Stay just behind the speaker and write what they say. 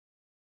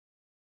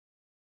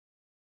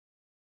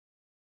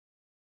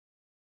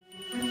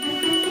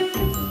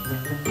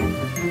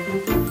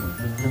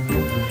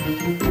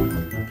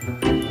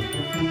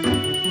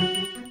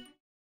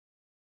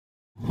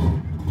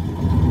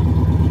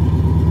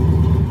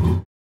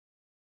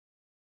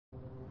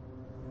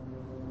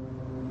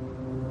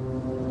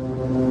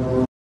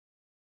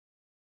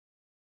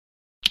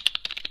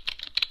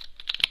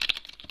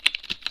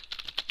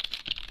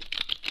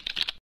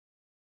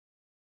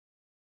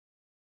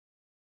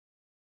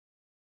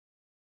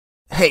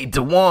Hey,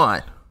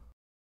 DeShaun,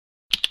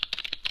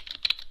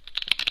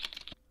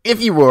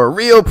 if you were a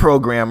real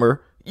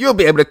programmer, you'll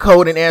be able to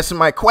code and answer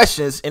my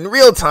questions in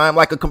real time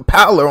like a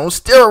compiler on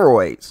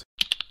steroids.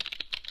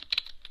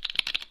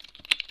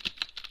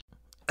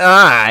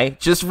 I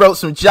just wrote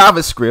some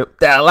JavaScript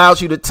that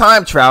allows you to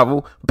time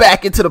travel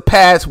back into the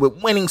past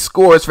with winning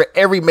scores for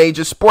every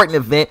major sporting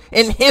event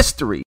in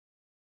history.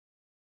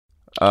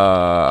 Isn't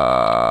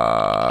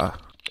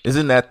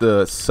that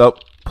the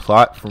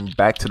subplot from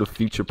Back to the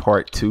Future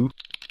Part 2?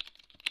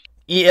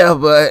 Yeah,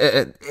 but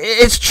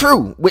it's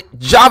true. With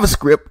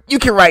JavaScript, you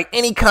can write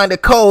any kind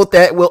of code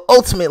that will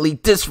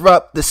ultimately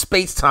disrupt the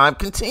space-time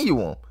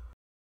continuum.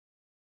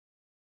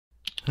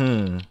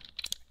 I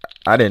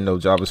didn't know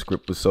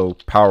JavaScript was so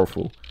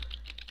powerful.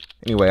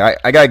 Anyway,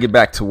 I gotta get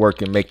back to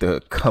work and make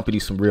the company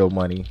some real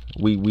money.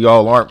 We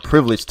all aren't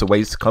privileged to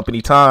waste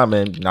company time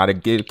and not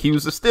get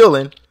accused of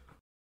stealing.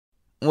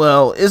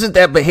 Well, isn't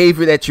that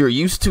behavior that you're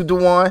used to,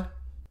 DeShaun?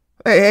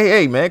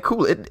 Hey, man,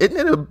 cool. Isn't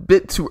it a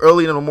bit too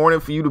early in the morning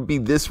for you to be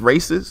this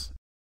racist?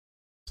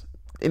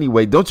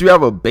 Anyway, don't you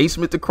have a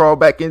basement to crawl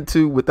back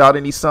into without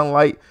any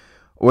sunlight?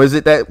 Or is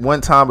it that one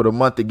time of the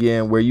month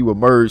again where you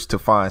emerge to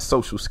find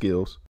social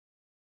skills?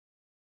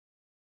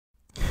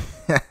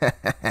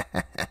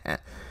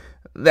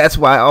 That's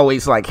why I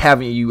always like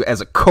having you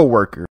as a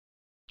coworker.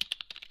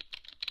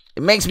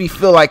 It makes me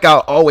feel like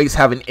I'll always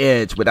have an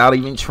edge without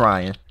even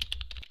trying.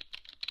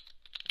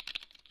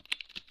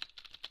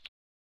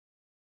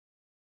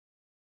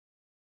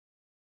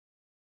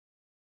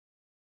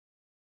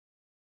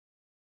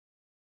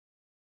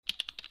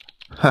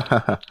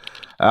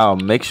 I'll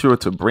make sure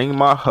to bring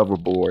my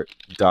hoverboard,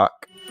 Doc.